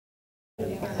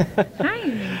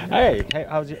Hi. Hey,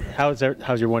 how's your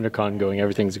WonderCon going?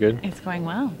 Everything's good? It's going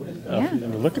well. Yeah.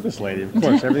 Look at this lady. Of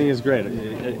course, everything is great.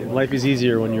 Life is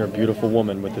easier when you're a beautiful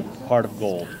woman with a heart of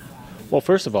gold. Well,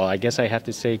 first of all, I guess I have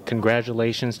to say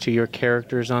congratulations to your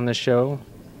characters on the show,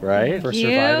 right? For You.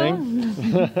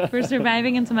 surviving. For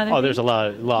surviving and some other Oh, there's a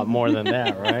things. lot more than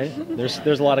that, right? There's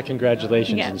a lot of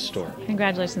congratulations Yes. in store.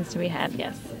 Congratulations to be had,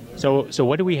 yes. So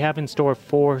what do we have in store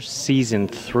for season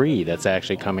 3 that's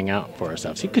actually coming out for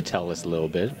ourselves? You could tell us a little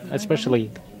bit, especially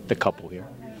the couple here.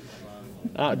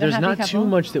 There's happy not couple. too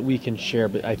much that we can share,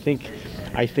 but I think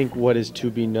what is to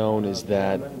be known is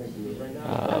that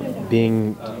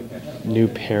being new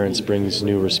parents brings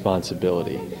new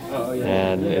responsibility,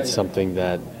 and it's something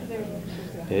that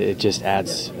it just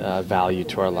adds value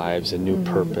to our lives, a new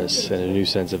purpose, and a new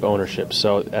sense of ownership.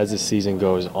 So as the season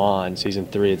goes on, season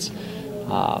 3,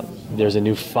 there's a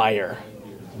new fire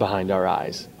behind our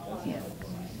eyes.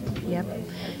 Yep.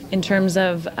 In terms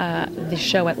of the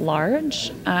show at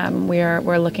large,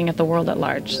 we're looking at the world at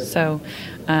large. So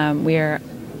we are,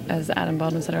 as Adam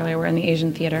Baldwin said earlier, we're in the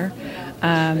Asian theater.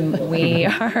 We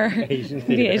are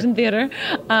the Asian theater.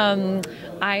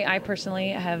 I personally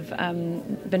have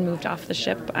been moved off the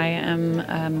ship. I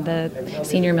am the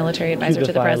senior military advisor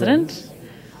to the president.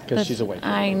 Because she's away.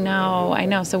 I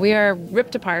know. So we are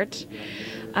ripped apart.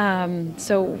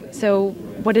 So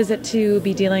what is it to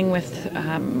be dealing with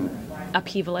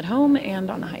upheaval at home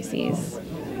and on the high seas?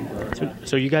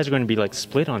 So you guys are going to be like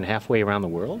split on halfway around the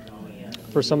world?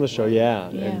 For some of the show, yeah.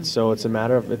 Yeah. And so it's a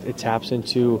matter of, it taps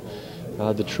into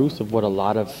the truth of what a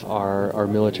lot of our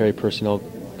military personnel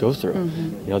go through.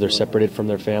 Mm-hmm. You know, they're separated from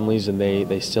their families, and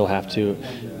they still have to,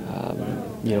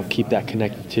 keep that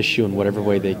connective tissue in whatever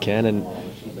way they can. And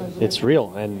it's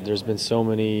real. And there's been so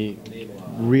many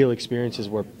real experiences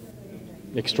where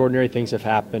extraordinary things have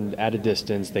happened at a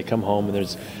distance. They come home, and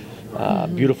there's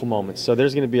beautiful moments. So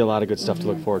there's going to be a lot of good stuff to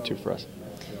look forward to for us.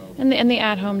 And the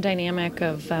at-home dynamic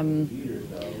of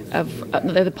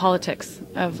the politics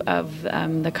of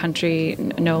the country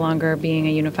no longer being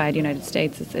a unified United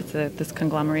States. It's this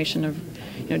conglomeration of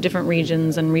different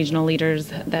regions and regional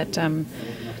leaders that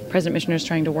President Michener is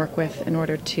trying to work with in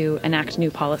order to enact new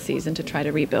policies and to try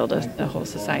to rebuild a whole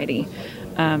society.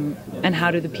 And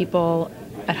how do the people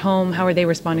at home, how are they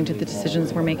responding to the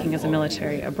decisions we're making as a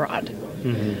military abroad?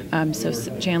 Mm-hmm. So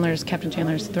Captain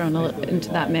Chandler's thrown into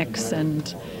that mix,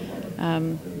 and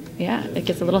it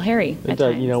gets a little hairy at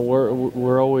times.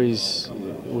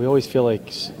 We always feel like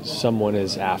someone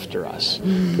is after us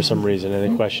for some reason,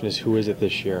 and the question is, who is it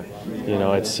this year?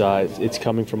 It's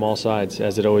coming from all sides,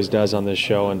 as it always does on this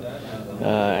show, and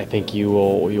I think you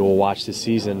will watch this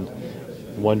season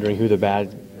wondering who the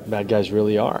bad guys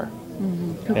really are.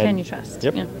 Mm-hmm. Who can you trust?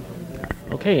 Yep. Yeah.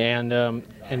 Okay, and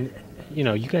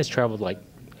you guys traveled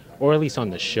or at least on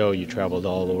the show, you traveled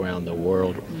all around the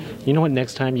world. You know what?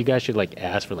 Next time, you guys should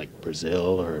ask for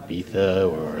Brazil or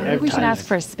Ibiza or. I think we should ask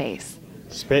for space.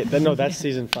 No, that's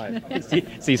season 5.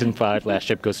 Season 5, last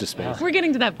ship goes to space. We're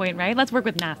getting to that point, right? Let's work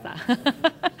with NASA.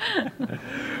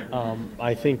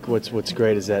 I think what's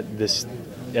great is that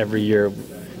every year.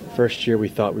 First year we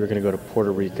thought we were going to go to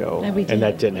Puerto Rico, and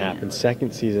that didn't happen.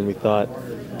 Second season we thought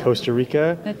Costa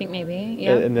Rica. I think maybe,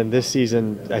 yeah. And then this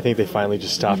season, I think they finally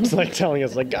just stopped telling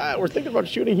us God, we're thinking about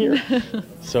shooting here.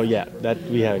 So yeah, that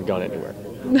we haven't gone anywhere.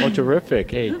 Oh, terrific!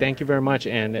 Hey, thank you very much.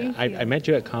 And I met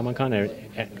you at Comic-Con,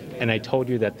 and I told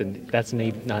you that that's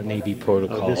not Navy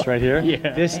protocol. Oh, this right here?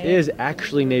 Yeah. This is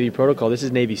actually Navy protocol. This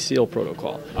is Navy SEAL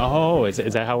protocol. Oh, is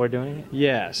that how we're doing it?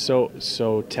 Yeah. So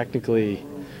technically.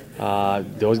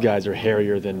 Those guys are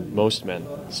hairier than most men,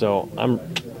 so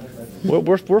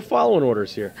we're following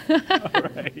orders here. All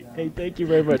right. Hey, thank you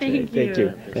very much. Thank you.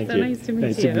 Thank you. Nice to meet you.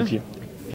 Nice to meet you.